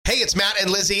It's Matt and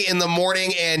Lizzie in the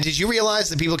morning. And did you realize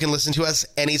that people can listen to us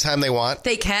anytime they want?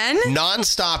 They can?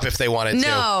 Non-stop if they wanted to.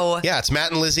 No. Yeah, it's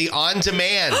Matt and Lizzie on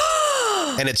demand.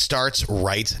 And it starts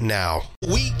right now.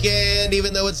 Weekend,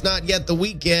 even though it's not yet the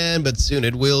weekend, but soon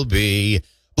it will be.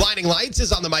 Blinding Lights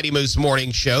is on the Mighty Moose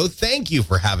Morning Show. Thank you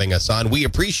for having us on. We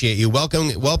appreciate you. Welcome.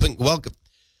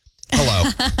 Hello.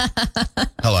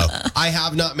 Hello. I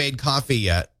have not made coffee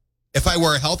yet. If I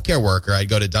were a healthcare worker, I'd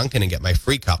go to Dunkin' and get my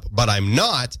free cup, but I'm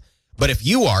not. But if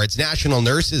you are, it's National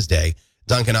Nurses Day.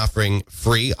 Dunkin' offering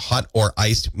free hot or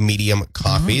iced medium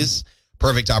coffees.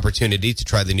 Perfect opportunity to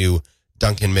try the new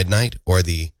Dunkin' Midnight or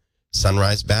the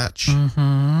Sunrise Batch.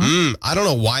 I don't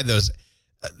know why those,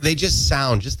 they just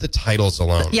sound, just the titles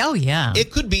alone. Oh, yeah.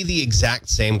 It could be the exact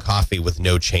same coffee with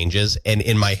no changes. And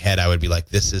in my head, I would be like,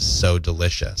 this is so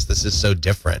delicious. This is so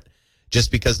different. Just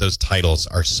because those titles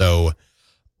are so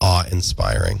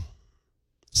awe-inspiring.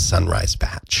 Sunrise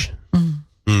Batch.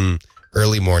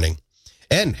 Early morning.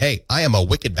 And hey, I am a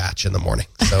wicked batch in the morning.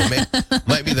 So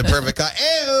might be the perfect.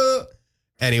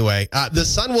 Anyway, the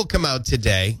sun will come out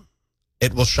today.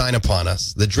 It will shine upon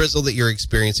us. The drizzle that you're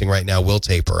experiencing right now will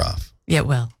taper off. It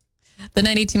will. The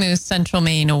 92 Moose Central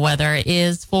Maine weather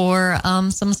is for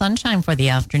some sunshine for the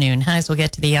afternoon. Highs will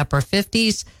get to the upper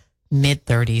 50s, mid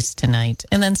 30s tonight,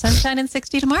 and then sunshine and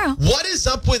 60 tomorrow. What is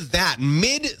up with that?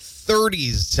 Mid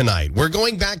 30s tonight. We're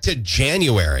going back to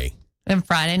January. And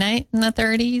Friday night in the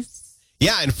 30s.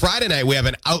 Yeah, and Friday night we have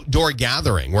an outdoor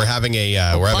gathering. We're having a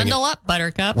bundle up,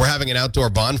 Buttercup. We're having an outdoor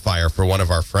bonfire for one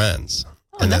of our friends,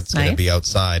 and that's going to be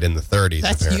outside in the 30s.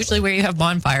 That's apparently. usually where you have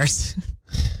bonfires.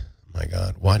 My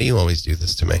God, why do you always do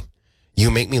this to me?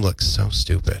 You make me look so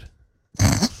stupid.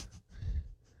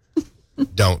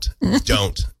 Don't.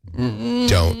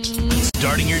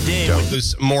 Starting your day.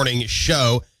 This morning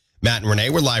show, Matt and Renee,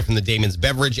 we're live from the Damon's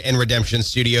Beverage and Redemption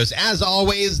Studios. As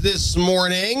always this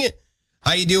morning,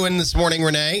 how you doing this morning,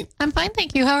 Renee? I'm fine,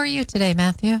 thank you. How are you today,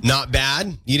 Matthew? Not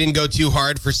bad. You didn't go too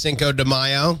hard for Cinco de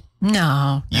Mayo?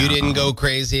 No. You didn't go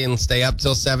crazy and stay up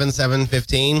till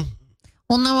 7:15?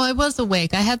 Well, no, I was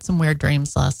awake. I had some weird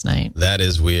dreams last night. That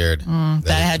is weird. I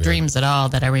had dreams at all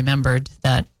that I remembered,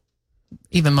 that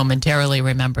even momentarily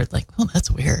remembered, like, oh,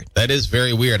 that's weird. That is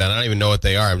very weird. I don't even know what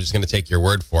they are. I'm just going to take your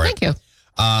word for it. Thank you.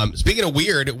 Speaking of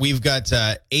weird, we've got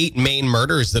 8 Maine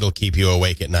murders that'll keep you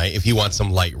awake at night if you want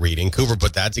some light reading. Cooper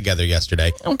put that together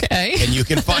yesterday. Okay. And you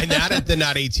can find that at the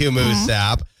 92 Moose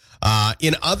app.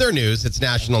 In other news, it's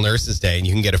National Nurses Day, and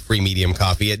you can get a free medium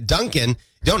coffee at Dunkin'.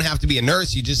 You don't have to be a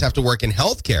nurse. You just have to work in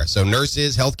healthcare. So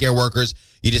nurses, healthcare workers,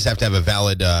 you just have to have a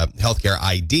valid healthcare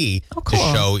ID to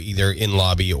show either in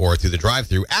lobby or through the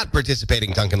drive-thru at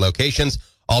participating Dunkin' locations.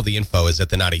 All the info is at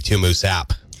the 92 Moose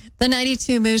app. The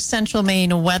 92 Moose Central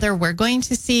Maine weather. We're going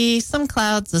to see some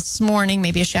clouds this morning,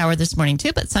 maybe a shower this morning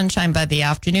too, but sunshine by the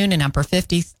afternoon and upper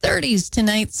 50s, 30s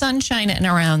tonight, sunshine and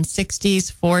around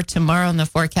 60s for tomorrow in the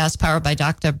forecast, powered by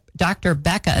Dr.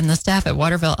 Becca and the staff at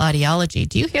Waterville Audiology.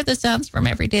 Do you hear the sounds from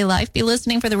everyday life? Be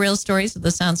listening for the real stories of the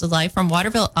sounds of life from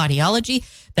Waterville Audiology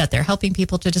that they're helping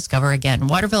people to discover again.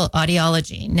 Waterville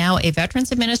Audiology, now a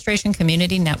Veterans Administration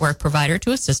Community Network provider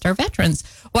to assist our veterans.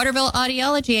 Waterville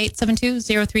Audiology,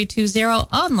 872-0320,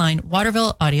 online,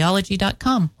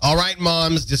 watervilleaudiology.com. All right,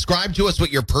 moms, describe to us what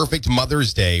your perfect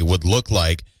Mother's Day would look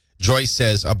like. Joyce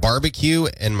says, a barbecue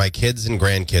and my kids and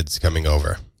grandkids coming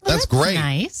over. That's great.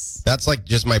 Nice. That's like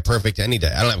just my perfect any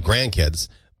day. I don't have grandkids,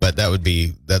 but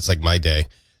that's like my day.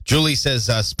 Julie says,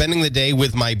 spending the day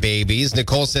with my babies.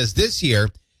 Nicole says, this year,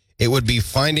 it would be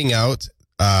finding out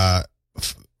that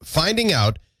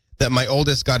my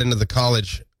oldest got into the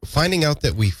college, finding out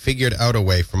that we figured out a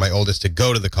way for my oldest to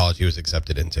go to the college he was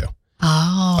accepted into.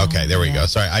 Oh. Okay, there we go.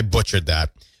 Sorry, I butchered that.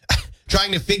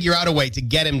 Trying to figure out a way to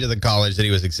get him to the college that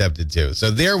he was accepted to. So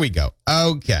there we go.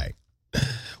 Okay.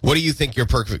 What do you think your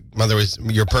perfect Mother's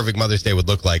Day would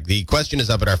look like? The question is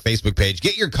up at our Facebook page.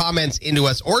 Get your comments into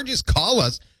us or just call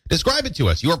us. Describe it to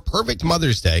us. Your perfect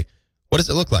Mother's Day. What does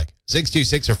it look like?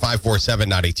 626 or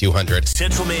 547-9200.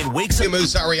 Central Maine wakes up.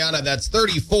 Moose Ariana, that's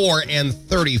 34 and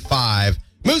 35.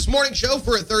 Moose Morning Show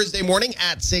for a Thursday morning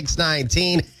at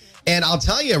 6:19. And I'll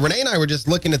tell you, Renee and I were just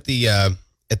looking at the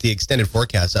extended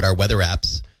forecast at our weather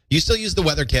apps. You still use the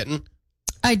Weather Kitten?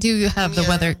 I do have the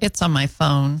weather. It's on my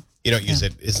phone. You don't use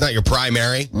it. It's not your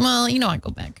primary. Well, I go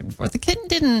back and forth. The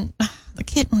kitten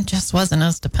just wasn't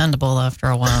as dependable after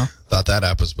a while. Thought that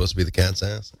app was supposed to be the cat's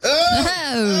ass.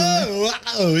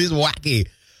 Oh, he's wacky.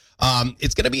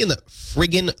 It's going to be in the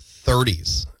friggin'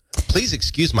 30s. Please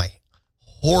excuse my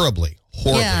horribly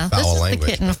foul language. This is the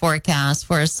kitten forecast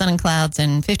for sun and clouds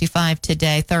and 55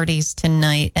 today, 30s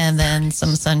tonight, and then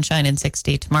some sunshine and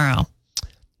 60 tomorrow.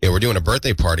 Yeah, we're doing a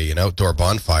birthday party, an outdoor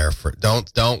bonfire. Don't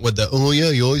with the, oh yeah,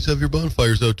 you always have your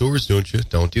bonfires outdoors, don't you?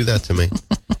 Don't do that to me.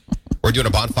 We're doing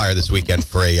a bonfire this weekend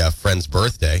for a friend's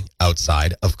birthday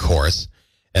outside, of course.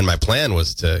 And my plan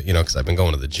was to, because I've been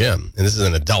going to the gym, and this is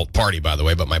an adult party, by the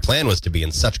way, but my plan was to be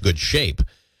in such good shape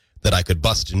that I could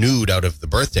bust nude out of the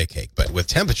birthday cake. But with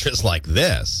temperatures like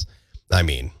this, I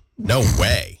mean, no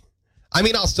way. I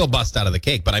mean, I'll still bust out of the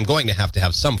cake, but I'm going to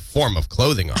have some form of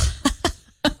clothing on.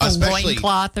 Especially, a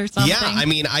loincloth or something. Yeah, I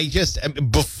mean,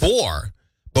 before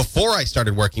I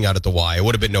started working out at the Y, it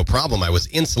would have been no problem. I was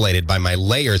insulated by my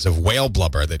layers of whale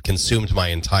blubber that consumed my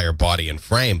entire body and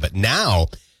frame. But now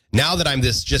that I'm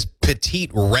this just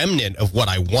petite remnant of what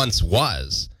I once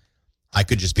was, I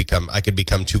could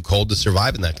become too cold to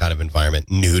survive in that kind of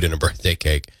environment, nude in a birthday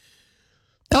cake.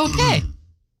 Okay.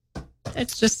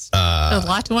 It's just a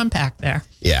lot to unpack there.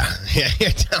 Yeah, you're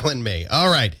telling me.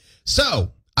 All right.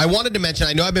 So I wanted to mention,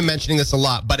 I know I've been mentioning this a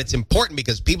lot, but it's important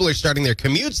because people are starting their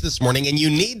commutes this morning, and you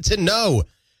need to know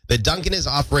that Dunkin' is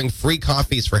offering free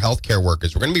coffees for healthcare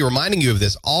workers. We're going to be reminding you of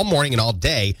this all morning and all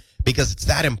day because it's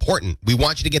that important. We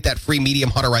want you to get that free medium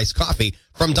hot or iced coffee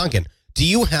from Dunkin'. Do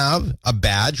you have a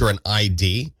badge or an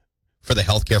ID for the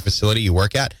healthcare facility you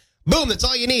work at? Boom, that's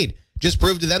all you need. Just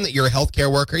prove to them that you're a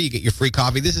healthcare worker. You get your free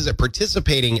coffee. This is a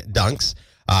participating Dunks.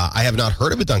 I have not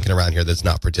heard of a Dunkin' around here that's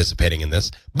not participating in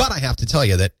this, but I have to tell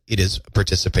you that it is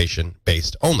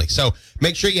participation-based only. So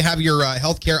make sure you have your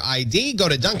healthcare ID. Go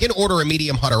to Dunkin', order a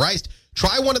medium hot or iced.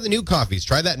 Try one of the new coffees.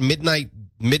 Try that midnight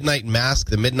mask,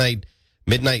 the midnight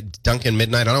Dunkin'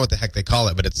 midnight. I don't know what the heck they call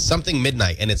it, but it's something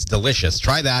midnight, and it's delicious.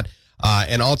 Try that.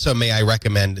 And also, may I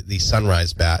recommend the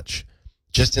sunrise batch,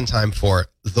 just in time for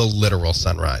the literal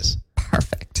sunrise.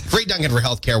 Perfect. Free Dunkin' for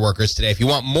healthcare workers today. If you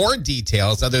want more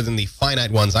details other than the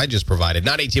finite ones I just provided,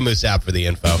 92 Moose app for the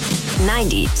info.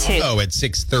 92. Oh, at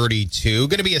 6:32.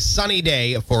 Going to be a sunny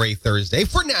day for a Thursday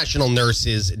for National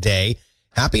Nurses Day.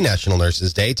 Happy National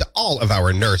Nurses Day to all of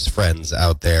our nurse friends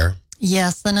out there.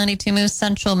 Yes, the 92 Moose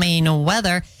Central Maine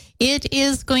weather. It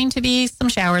is going to be some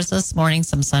showers this morning,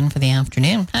 some sun for the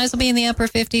afternoon. Highs will be in the upper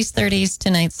 50s, 30s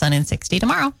tonight, sun and 60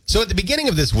 tomorrow. So at the beginning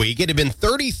of this week, it had been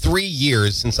 33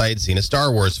 years since I had seen a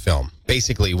Star Wars film.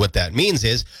 Basically, what that means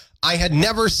is I had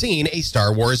never seen a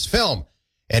Star Wars film.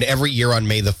 And every year on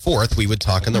May the 4th, we would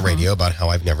talk on the radio about how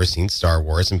I've never seen Star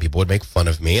Wars, and people would make fun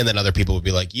of me. And then other people would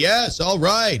be like, yes, all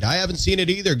right, I haven't seen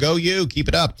it either. Go you, keep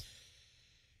it up.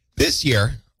 This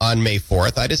year, on May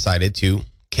 4th, I decided to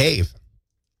cave.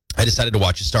 I decided to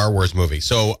watch a Star Wars movie.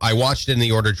 So I watched it in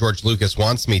the order George Lucas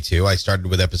wants me to. I started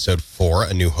with episode 4,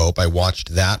 A New Hope. I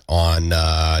watched that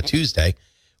on Tuesday,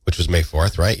 which was May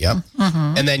 4th, right? Yep.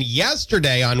 Mm-hmm. And then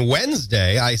yesterday, on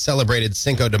Wednesday, I celebrated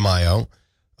Cinco de Mayo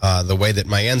the way that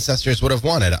my ancestors would have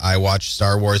wanted. I watched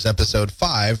Star Wars episode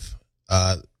 5,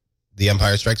 The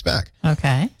Empire Strikes Back.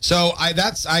 Okay. So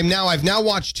I've now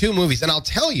watched 2 movies, and I'll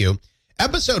tell you,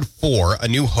 episode 4, A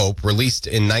New Hope, released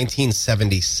in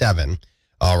 1977.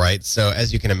 All right. So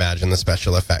as you can imagine, the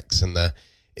special effects and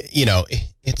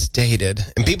it's dated.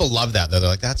 And people love that, though. They're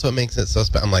like, that's what makes it so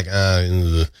special. I'm like,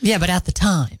 yeah, but at the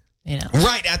time,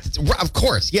 Right. Of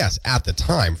course. Yes. At the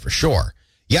time, for sure.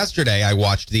 Yesterday, I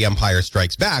watched The Empire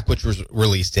Strikes Back, which was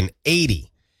released in 80.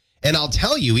 And I'll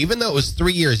tell you, even though it was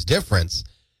 3 years difference,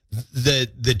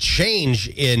 the change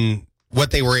in what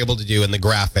they were able to do in the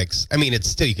graphics, I mean, you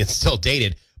can still date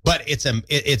it. But it's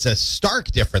a stark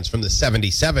difference from the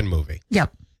 77 movie to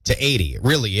 80. It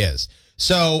really is.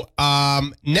 So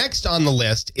next on the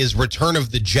list is Return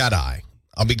of the Jedi.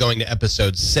 I'll be going to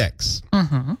episode 6.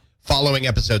 Mm-hmm. Following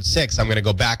episode 6, I'm going to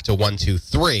go back to 1, 2,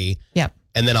 3. Yep.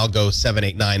 And then I'll go 7,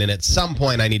 8, 9. And at some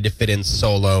point, I need to fit in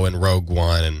Solo and Rogue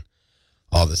One and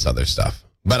all this other stuff.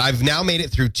 But I've now made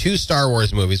it through 2 Star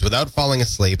Wars movies without falling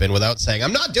asleep and without saying,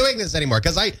 I'm not doing this anymore.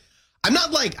 Because I'm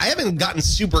not I haven't gotten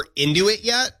super into it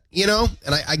yet,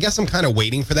 and I guess I'm kind of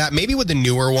waiting for that. Maybe with the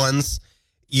newer ones,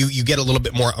 you get a little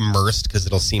bit more immersed because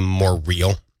it'll seem more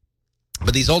real.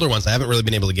 But these older ones, I haven't really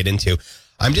been able to get into.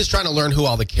 I'm just trying to learn who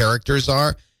all the characters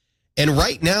are. And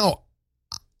right now,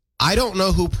 I don't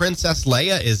know who Princess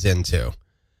Leia is into.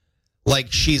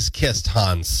 Like, she's kissed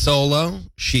Han Solo.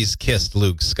 She's kissed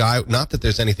Luke Skywalker. Not that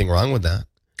there's anything wrong with that.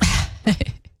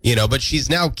 But she's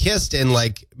now kissed and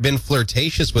been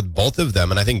flirtatious with both of them.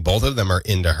 And I think both of them are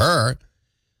into her.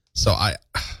 So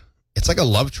it's like a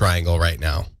love triangle right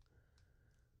now.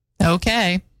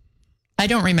 Okay. I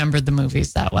don't remember the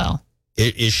movies that well.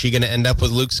 Is she going to end up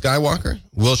with Luke Skywalker?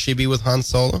 Will she be with Han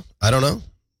Solo? I don't know.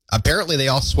 Apparently they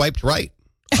all swiped right.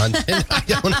 I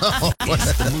don't know.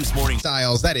 It's the Moose Morning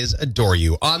Styles, that is Adore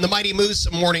You on the Mighty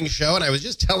Moose Morning Show. And I was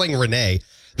just telling Renee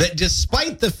that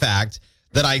despite the fact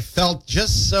that I felt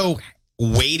just so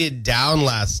weighted down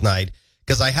last night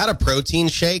because I had a protein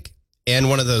shake and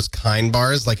one of those Kind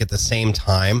bars like at the same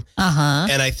time. Uh-huh.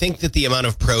 And I think that the amount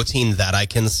of protein that I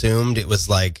consumed, it was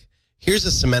like, here's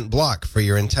a cement block for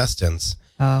your intestines.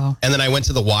 Oh. And then I went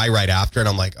to the Y right after, and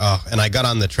I'm like, oh, and I got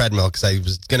on the treadmill because I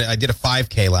did a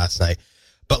 5K last night.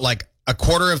 But like a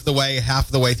quarter of the way, half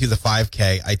of the way through the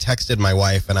 5K, I texted my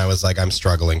wife and I was like, I'm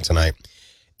struggling tonight.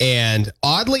 And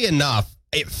oddly enough,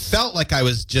 it felt like I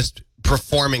was just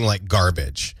performing like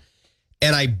garbage.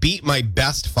 And I beat my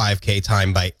best 5K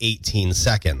time by 18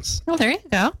 seconds. Well, there you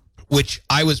go. Which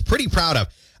I was pretty proud of.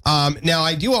 Now,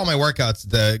 I do all my workouts,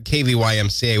 the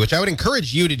KVYMCA, which I would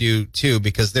encourage you to do too,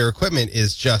 because their equipment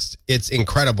is it's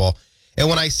incredible. And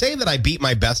when I say that I beat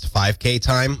my best 5K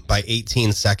time by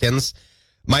 18 seconds,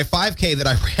 my 5K that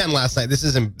I ran last night,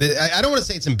 I don't want to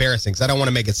say it's embarrassing because I don't want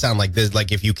to make it sound like this,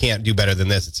 like if you can't do better than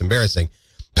this, it's embarrassing.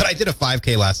 But I did a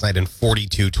 5K last night in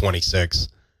 42:26.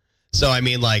 So, I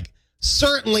mean, like,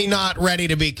 certainly not ready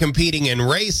to be competing in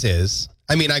races.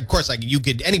 I mean, of course, like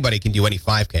anybody can do any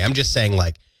 5K. I'm just saying,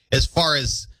 like, as far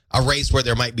as a race where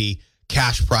there might be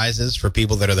cash prizes for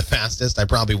people that are the fastest, I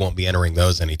probably won't be entering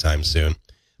those anytime soon.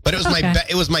 But it was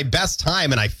it was my best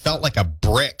time, and I felt like a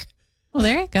brick. Well,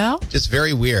 there you go. Just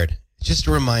very weird. Just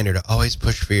a reminder to always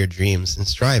push for your dreams and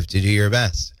strive to do your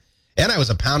best. And I was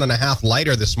 1.5 pounds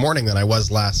lighter this morning than I was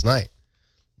last night.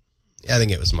 I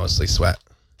think it was mostly sweat.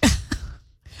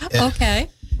 Okay.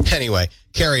 Anyway,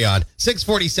 carry on.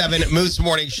 6:47 Moose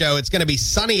Morning Show. It's going to be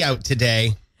sunny out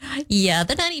today. Yeah,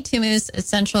 the 92 Moose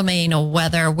Central Maine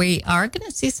weather. We are going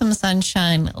to see some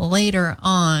sunshine later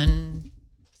on.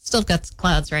 Still got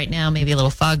clouds right now, maybe a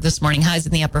little fog this morning. Highs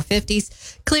in the upper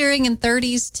 50s, clearing in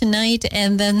 30s tonight,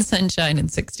 and then sunshine in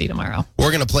 60 tomorrow.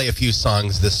 We're going to play a few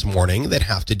songs this morning that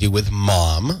have to do with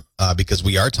mom, because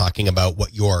we are talking about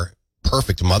what your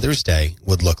perfect Mother's Day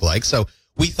would look like. So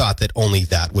we thought that only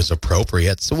that was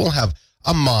appropriate. So we'll have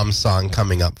a mom song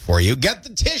coming up for you. Get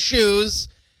the tissues.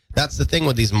 That's the thing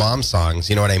with these mom songs.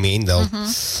 You know what I mean? They'll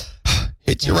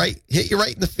hit you right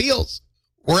in the feels.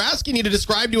 We're asking you to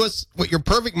describe to us what your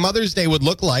perfect Mother's Day would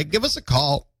look like. Give us a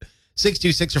call,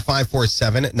 626 or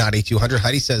 547-9200.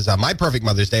 Heidi says, my perfect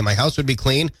Mother's Day, my house would be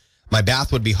clean, my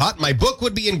bath would be hot, my book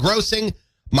would be engrossing,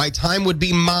 my time would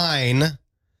be mine.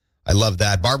 I love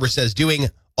that. Barbara says, doing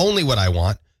only what I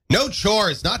want. No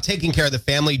chores, not taking care of the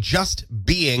family, just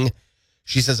being.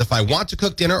 She says, if I want to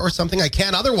cook dinner or something, I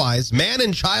can. Otherwise, man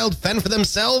and child fend for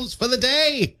themselves for the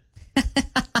day.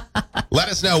 Let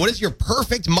us know. What does your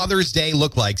perfect Mother's Day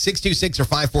look like? 626 or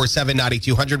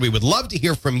 547-9200. We would love to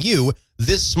hear from you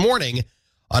this morning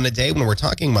on a day when we're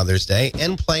talking Mother's Day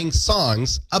and playing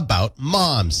songs about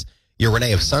moms. You're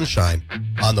Renee of Sunshine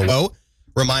on the Woe,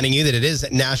 reminding you that it is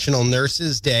National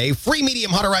Nurses Day. Free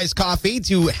medium hot or iced coffee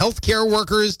to healthcare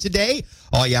workers today.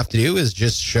 All you have to do is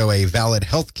just show a valid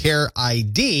healthcare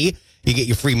ID. You get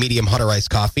your free medium hot or iced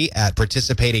coffee at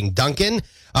participating Dunkin'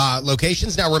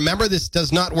 locations. Now, remember, this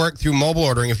does not work through mobile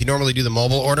ordering. If you normally do the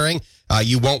mobile ordering,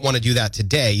 you won't want to do that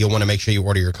today. You'll want to make sure you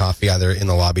order your coffee either in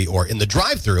the lobby or in the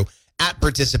drive-thru at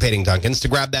participating Dunkins to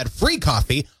grab that free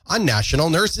coffee on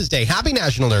National Nurses Day. Happy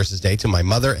National Nurses Day to my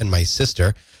mother and my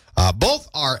sister.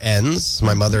 Both RNs,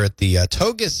 my mother at the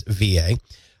Togus VA,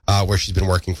 where she's been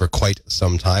working for quite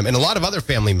some time, and a lot of other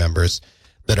family members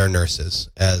that are nurses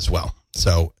as well.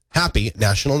 So happy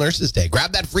National Nurses Day.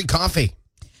 Grab that free coffee.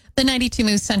 The 92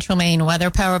 Moose Central Maine weather,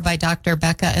 powered by Dr.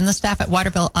 Becca and the staff at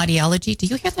Waterville Audiology. Do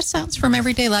you hear the sounds from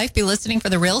everyday life? Be listening for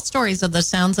the real stories of the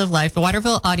sounds of life.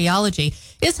 Waterville Audiology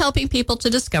is helping people to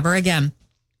discover again.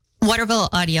 Waterville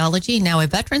Audiology, now a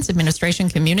Veterans Administration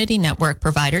Community Network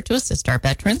provider to assist our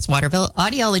veterans. Waterville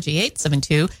Audiology,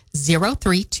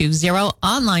 872-0320.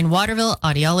 Online,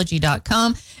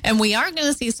 watervilleaudiology.com. And we are going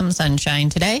to see some sunshine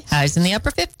today. Highs in the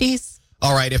upper 50s.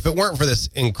 All right, if it weren't for this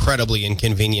incredibly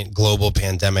inconvenient global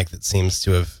pandemic that seems to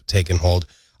have taken hold,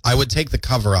 I would take the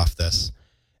cover off this,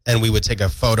 and we would take a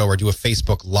photo or do a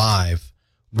Facebook Live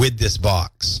with this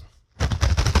box.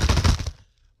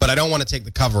 But I don't want to take the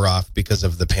cover off because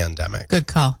of the pandemic. Good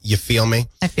call. You feel me?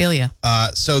 I feel you.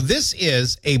 So this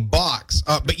is a box,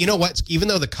 but you know what? Even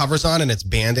though the cover's on and it's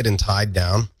banded and tied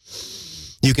down,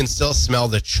 you can still smell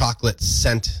the chocolate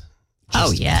scent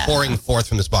pouring forth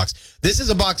from this box. This is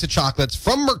a box of chocolates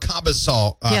from Merkaba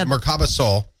Sol. Merkaba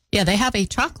Sol. Yeah, they have a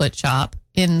chocolate shop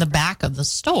in the back of the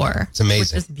store. It's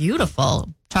amazing. Which is beautiful.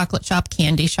 Chocolate shop,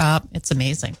 candy shop. It's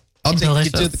amazing. I'll take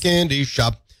you to the candy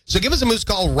shop. So give us a Moose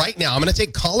call right now. I'm going to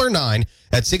take caller 9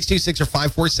 at 626 or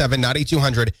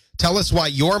 547-9200. Tell us why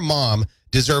your mom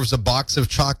deserves a box of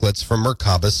chocolates from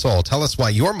Merkaba Sol. Tell us why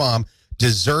your mom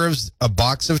deserves a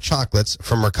box of chocolates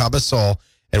from Merkaba Sol.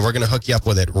 and we're going to hook you up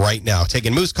with it right now.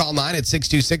 Taking Moose Call 9 at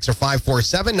 626 or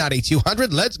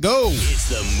 547-98200. Let's go. It's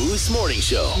the Moose Morning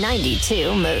Show.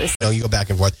 92 Moose. No, you go back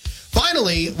and forth.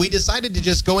 Finally, we decided to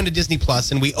just go into Disney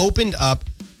Plus, and we opened up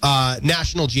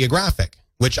National Geographic,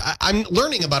 which I'm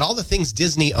learning about all the things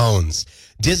Disney owns.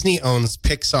 Disney owns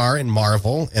Pixar and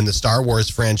Marvel and the Star Wars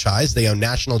franchise. They own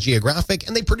National Geographic,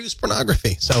 and they produce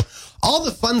pornography. So all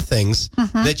the fun things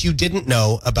that you didn't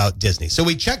know about Disney. So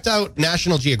we checked out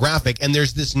National Geographic, and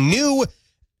there's this new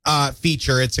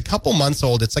feature. It's a couple months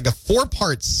old. It's like a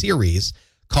 4-part series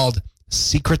called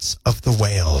Secrets of the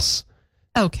Whales.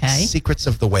 Okay. Secrets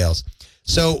of the Whales.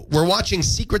 So we're watching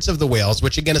Secrets of the Whales,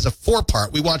 which again is a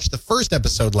 4-part. We watched the first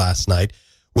episode last night,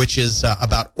 which is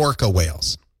about orca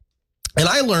whales. And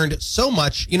I learned so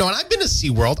much, and I've been to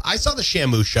SeaWorld. I saw the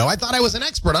Shamu show. I thought I was an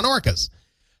expert on orcas.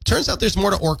 Turns out there's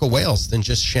more to orca whales than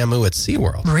just Shamu at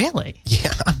SeaWorld. Really?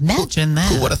 Yeah. Imagine that.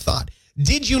 Who would have thought?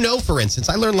 Did you know, for instance,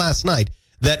 I learned last night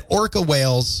that orca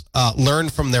whales learn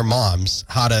from their moms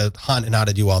how to hunt and how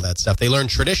to do all that stuff. They learn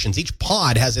traditions. Each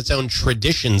pod has its own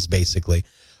traditions, basically,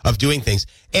 of doing things.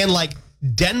 And like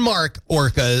Denmark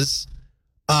orcas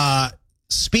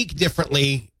speak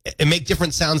differently and make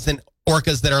different sounds than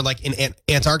orcas that are like in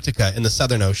Antarctica in the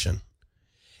Southern Ocean.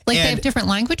 Like they have different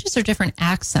languages or different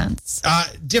accents?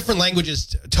 Different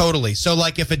languages, totally. So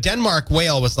like if a Denmark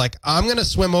whale was like, I'm going to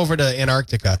swim over to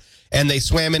Antarctica, and they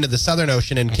swam into the Southern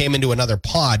Ocean and came into another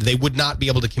pod, they would not be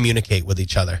able to communicate with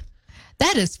each other.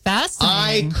 That is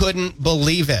fascinating. I couldn't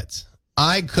believe it.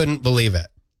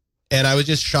 And I was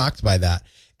just shocked by that.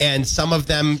 And some of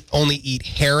them only eat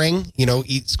herring,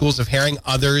 eat schools of herring.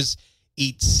 Others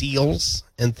eat seals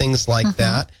and things like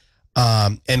that.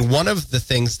 And one of the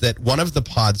things that one of the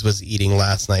pods was eating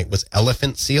last night was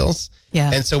elephant seals.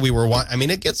 Yeah. And so we were,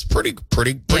 it gets pretty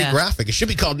graphic. It should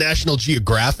be called National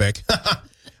Geographic.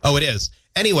 Oh, it is.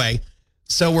 Anyway,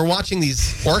 so we're watching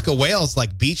these orca whales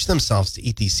like beach themselves to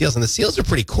eat these seals, and the seals are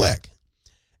pretty quick.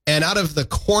 And out of the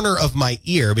corner of my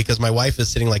ear, because my wife is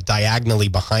sitting like diagonally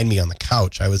behind me on the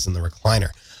couch, I was in the recliner,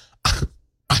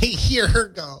 I hear her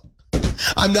go,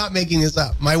 I'm not making this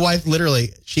up. My wife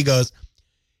literally, she goes,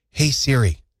 "Hey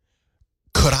Siri,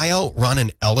 could I outrun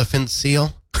an elephant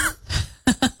seal?"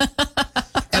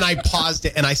 And I paused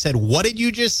it and I said, "What did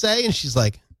you just say?" And she's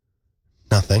like,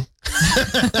 "Nothing."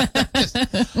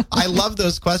 I love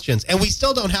those questions. And we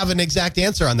still don't have an exact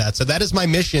answer on that. So that is my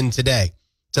mission today,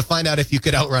 to find out if you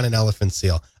could outrun an elephant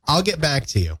seal. I'll get back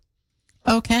to you.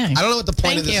 Okay. I don't know what the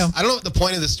point of this. I don't know what the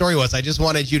point of the story was. I just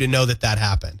wanted you to know that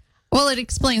happened. Well, it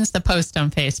explains the post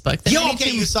on Facebook.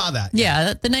 Okay, you saw that.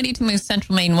 Yeah, the 92 Moose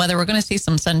Central Maine weather. We're going to see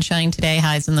some sunshine today,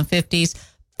 highs in the 50s,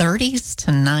 30s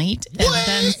tonight, and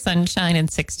then sunshine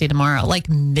and 60 tomorrow, like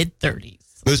mid-30s.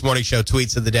 Moose Morning Show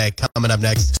tweets of the day coming up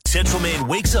next. Central Maine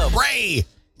wakes up. Ray,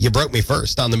 you broke me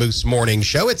first on the Moose Morning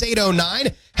Show. It's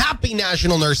 8:09. Happy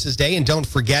National Nurses Day. And don't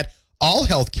forget, all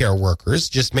healthcare workers,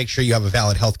 just make sure you have a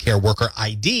valid healthcare worker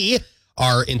ID,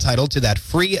 are entitled to that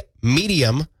free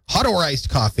medium hot or iced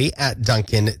coffee at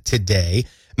Dunkin' today.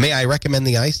 May I recommend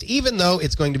the iced, even though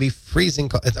it's going to be freezing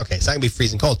cold. Okay, it's not going to be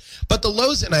freezing cold. But the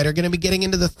lows at night are going to be getting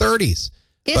into the 30s.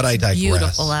 But I digress.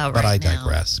 Beautiful out right now. I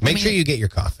digress. Make sure you get your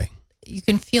coffee. You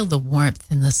can feel the warmth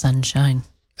in the sunshine.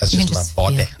 That's just my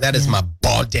body. That is my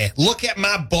body. Look at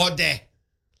my body.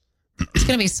 It's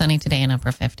going to be sunny today in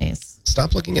upper 50s.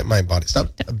 Stop looking at my body. Stop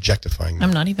objectifying me.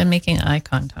 I'm not even making eye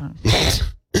contact.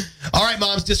 All right,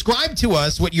 moms, describe to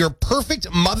us what your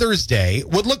perfect Mother's Day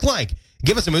would look like.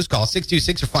 Give us a Moose call,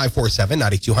 626 or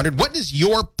 547-9200. What does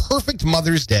your perfect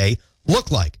Mother's Day look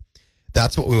like?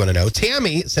 That's what we want to know.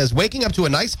 Tammy says, waking up to a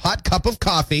nice hot cup of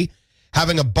coffee,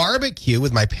 having a barbecue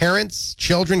with my parents,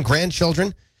 children,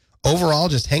 grandchildren, overall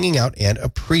just hanging out and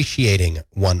appreciating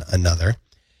one another.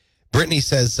 Brittany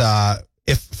says,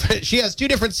 if she has two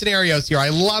different scenarios here. I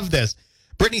love this.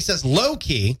 Brittany says, low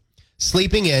key,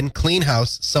 sleeping in, clean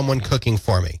house, someone cooking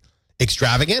for me.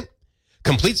 Extravagant,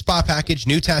 complete spa package,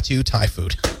 new tattoo, Thai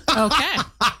food. Okay.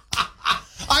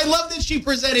 I love that she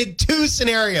presented two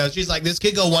scenarios. She's like, this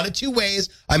could go one of two ways.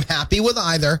 I'm happy with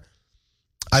either.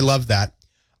 I love that.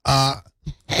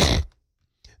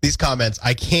 These comments,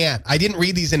 I didn't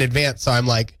read these in advance, so I'm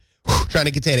like trying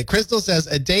to contain it. Crystal says,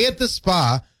 a day at the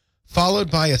spa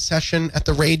followed by a session at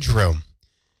the rage room.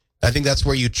 I think that's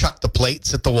where you chuck the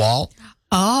plates at the wall.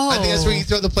 Oh. I think that's where you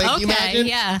throw the plate. Okay, Can you imagine?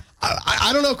 Yeah.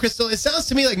 I don't know, Crystal. It sounds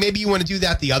to me like maybe you want to do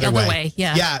that the other way.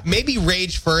 Yeah. Yeah, maybe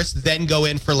rage first, then go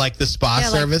in for like the spa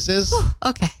services.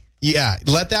 Okay. Yeah,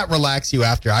 let that relax you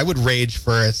after. I would rage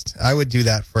first. I would do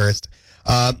that first.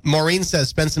 Maureen says,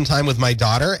 spend some time with my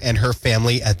daughter and her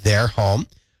family at their home.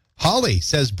 Holly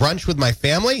says, brunch with my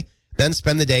family, then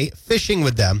spend the day fishing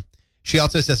with them She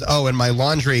also says, oh, and my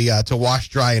laundry to wash,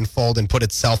 dry, and fold and put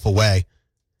itself away.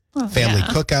 Oh, Family yeah.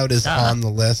 cookout is on the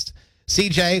list.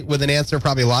 CJ with an answer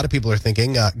probably a lot of people are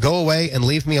thinking, go away and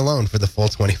leave me alone for the full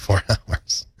 24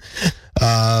 hours.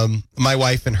 My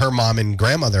wife and her mom and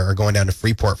grandmother are going down to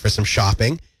Freeport for some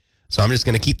shopping. So I'm just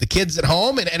going to keep the kids at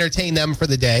home and entertain them for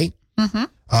the day.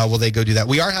 Will they go do that?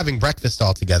 We are having breakfast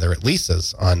all together at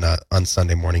Lisa's on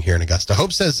Sunday morning here in Augusta.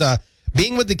 Hope says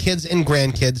being with the kids and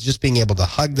grandkids, just being able to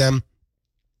hug them.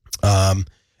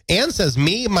 Ann says,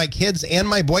 me, my kids, and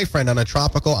my boyfriend on a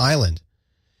tropical island.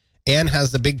 Ann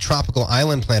has the big tropical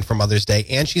island plan for Mother's Day,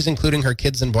 and she's including her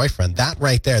kids and boyfriend. That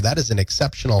right there, that is an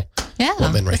exceptional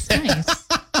woman right there. Nice.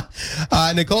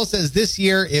 Nicole says this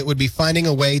year it would be finding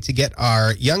a way to get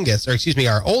our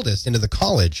oldest into the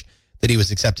college that he was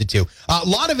accepted to. A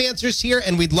lot of answers here,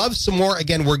 and we'd love some more.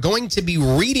 Again, we're going to be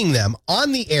reading them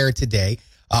on the air today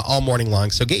all morning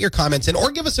long. So get your comments in or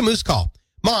give us a Moose call.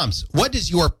 Moms, what does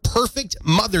your perfect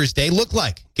Mother's Day look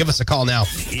like? Give us a call now.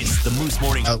 It's the Moose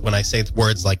Morning. When I say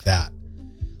words like that,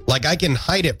 like I can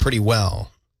hide it pretty well.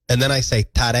 And then I say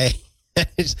tare. And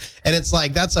it's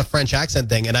like, that's a French accent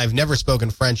thing. And I've never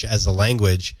spoken French as a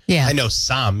language. Yeah. I know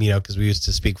some, because we used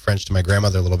to speak French to my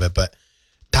grandmother a little bit, but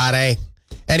tare.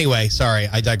 Anyway, sorry,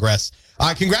 I digress.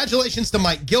 Congratulations to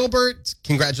Mike Gilbert.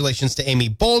 Congratulations to Amy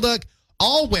Bolduc.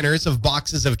 All winners of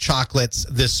boxes of chocolates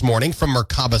this morning from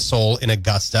Merkaba Soul in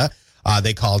Augusta.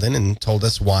 They called in and told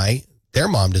us why their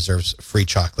mom deserves free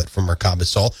chocolate from Merkaba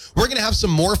Soul. We're going to have some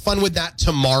more fun with that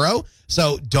tomorrow.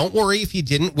 So don't worry if you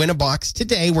didn't win a box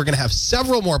today. We're going to have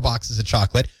several more boxes of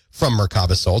chocolate from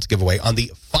Merkaba Soul to give away on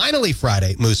the Finally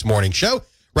Friday Moose Morning Show.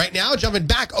 Right now, jumping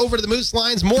back over to the Moose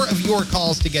lines, more of your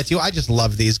calls to get to. I just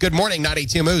love these. Good morning,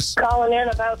 92 Moose. Calling in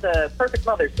about the perfect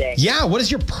Mother's Day. Yeah, what does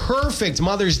your perfect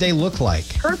Mother's Day look like?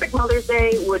 Perfect Mother's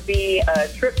Day would be a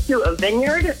trip to a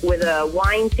vineyard with a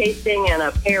wine tasting and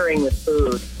a pairing with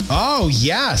food. Oh,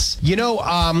 yes.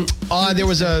 There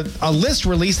was a list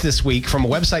released this week from a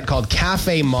website called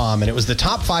Cafe Mom, and it was the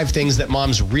top 5 things that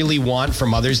moms really want for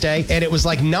Mother's Day. And it was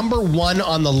like number 1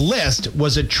 on the list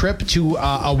was a trip to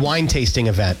a wine tasting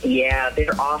event. Yeah,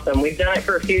 they're awesome. We've done it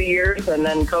for a few years, and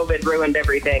then COVID ruined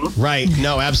everything. Right.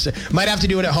 No, absolutely. Might have to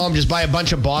do it at home. Just buy a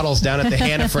bunch of bottles down at the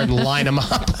Hannaford and line them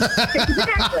up.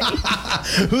 Exactly.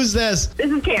 Who's this?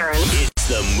 This is Karen. It's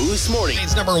the Moose Morning.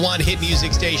 It's number 1 hit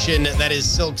music station. That is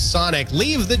Silk Sonic.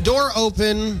 Leave the door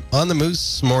open on the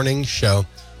Moose Morning Show.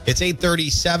 It's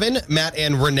 8:37. Matt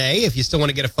and Renee, if you still want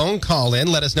to get a phone call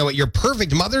in, let us know what your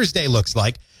perfect Mother's Day looks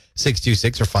like.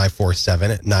 626 or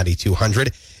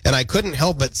 547-9200. And I couldn't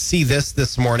help but see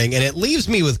this morning, and it leaves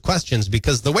me with questions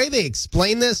because the way they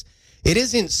explain this, it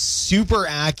isn't super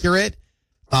accurate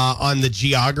on the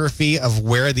geography of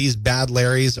where these bad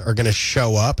Larrys are going to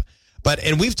show up.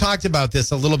 And we've talked about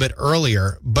this a little bit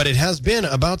earlier, but it has been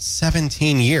about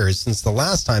 17 years since the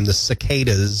last time the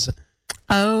cicadas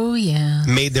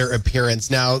made their appearance.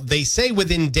 Now, they say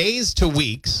within days to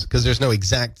weeks, because there's no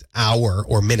exact hour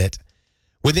or minute,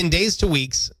 within days to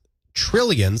weeks,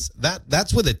 trillions,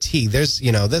 that's with a T. There's,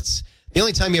 that's the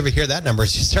only time you ever hear that number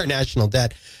is just our national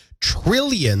debt.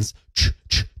 Trillions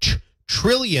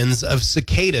of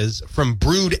cicadas from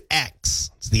brood X.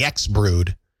 It's the X brood.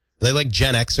 Are they like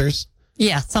Gen Xers?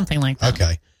 Yeah, something like that.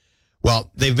 Okay.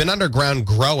 Well, they've been underground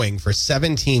growing for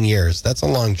 17 years. That's a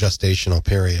long gestational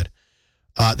period.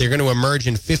 They're going to emerge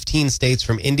in 15 states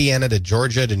from Indiana to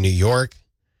Georgia to New York.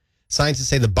 Scientists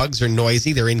say the bugs are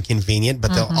noisy, they're inconvenient,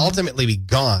 but they'll ultimately be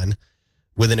gone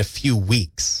within a few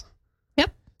weeks.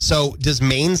 Yep. So does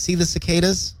Maine see the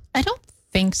cicadas? I don't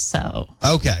think so.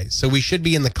 Okay, so we should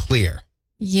be in the clear.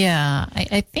 Yeah,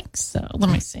 I think so. Let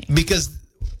me see. Because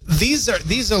these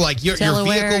are like your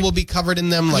vehicle will be covered in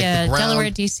them, like the ground. Delaware,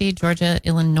 D.C., Georgia,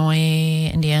 Illinois,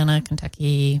 Indiana,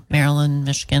 Kentucky, Maryland,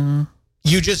 Michigan.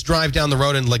 You just drive down the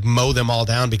road and like mow them all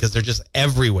down because they're just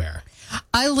everywhere.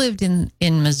 I lived in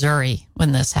Missouri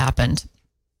when this happened,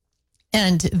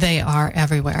 and they are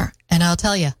everywhere. And I'll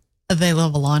tell you, they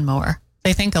love a lawnmower.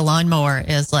 They think a lawnmower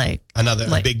is like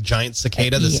a big giant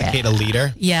cicada, the cicada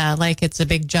leader. Yeah, like it's a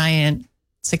big giant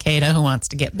cicada who wants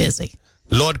to get busy.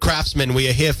 Lord Craftsman, we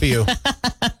are here for you.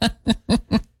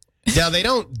 Now, they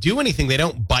don't do anything. They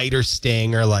don't bite or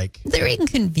sting or like. They're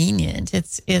inconvenient.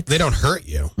 It's. They don't hurt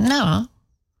you.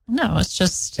 No, it's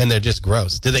just. And they're just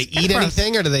gross. Do they eat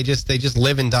anything, or do they just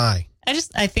live and die?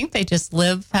 I think they just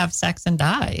live, have sex, and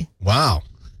die. Wow.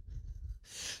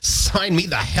 Sign me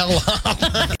the hell up.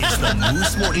 It's the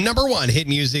Moose Morning. Number 1 hit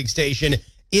music station.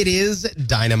 It is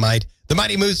Dynamite. The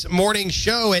Mighty Moose Morning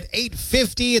Show at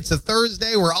 8:50. It's a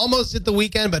Thursday. We're almost at the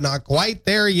weekend, but not quite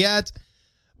there yet.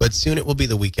 but soon it will be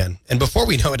the weekend. And before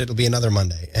we know it, it'll be another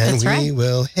Monday. And That's right. we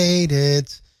will hate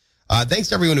it. Thanks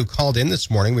to everyone who called in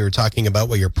this morning. We were talking about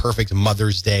what your perfect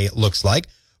Mother's Day looks like.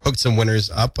 Hooked some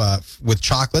winners up with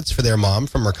chocolates for their mom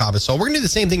from Merkaba Soul. We're going to do the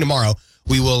same thing tomorrow.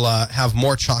 We will have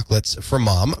more chocolates for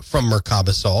mom from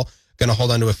Merkaba Soul. Going to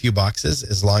hold on to a few boxes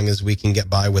as long as we can get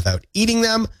by without eating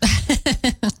them.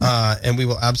 And we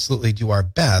will absolutely do our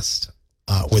best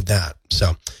with that.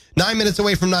 So 9 minutes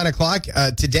away from 9 o'clock.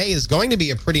 Today is going to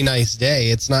be a pretty nice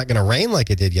day. It's not going to rain like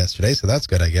it did yesterday, so that's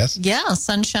good, I guess. Yeah,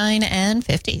 sunshine and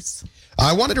 50s.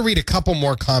 I wanted to read a couple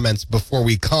more comments before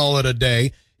we call it a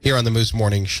day here on the Moose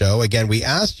Morning Show. Again, we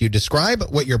asked you, describe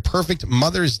what your perfect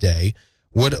Mother's Day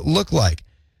would look like.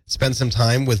 Spend some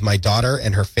time with my daughter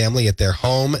and her family at their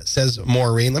home, says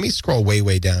Maureen. Let me scroll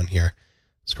way down here.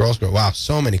 Scroll. Wow,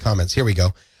 so many comments. Here we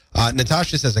go.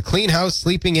 Natasha says, a clean house,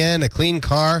 sleeping in, a clean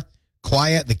car,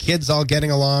 quiet, the kids all getting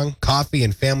along, coffee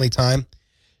and family time.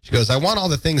 She goes, I want all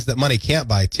the things that money can't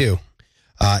buy, too.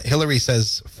 Hillary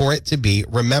says, for it to be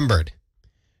remembered.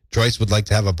 Joyce would like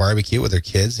to have a barbecue with her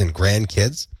kids and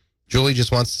grandkids. Julie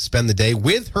just wants to spend the day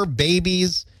with her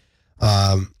babies.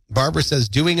 Barbara says,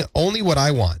 doing only what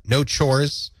I want. No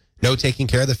chores, no taking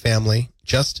care of the family,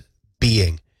 just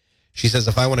being. She says,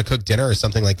 if I want to cook dinner or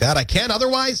something like that, I can.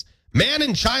 Otherwise, man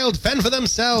and child fend for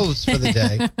themselves for the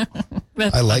day.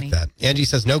 I like that. Angie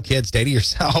says, no kids, stay to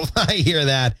yourself. I hear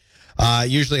that.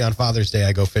 Usually on Father's Day,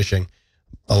 I go fishing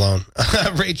alone.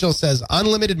 Rachel says,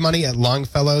 unlimited money at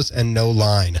Longfellow's and no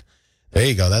line. There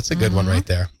you go. That's a good one right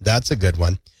there. That's a good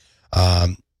one.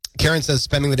 Karen says,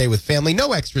 spending the day with family,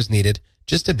 no extras needed,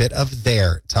 just a bit of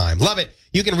their time. Love it.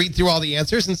 You can read through all the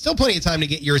answers and still plenty of time to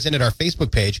get yours in at our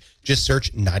Facebook page. Just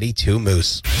search 92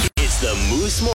 Moose. It's the Moose Morning.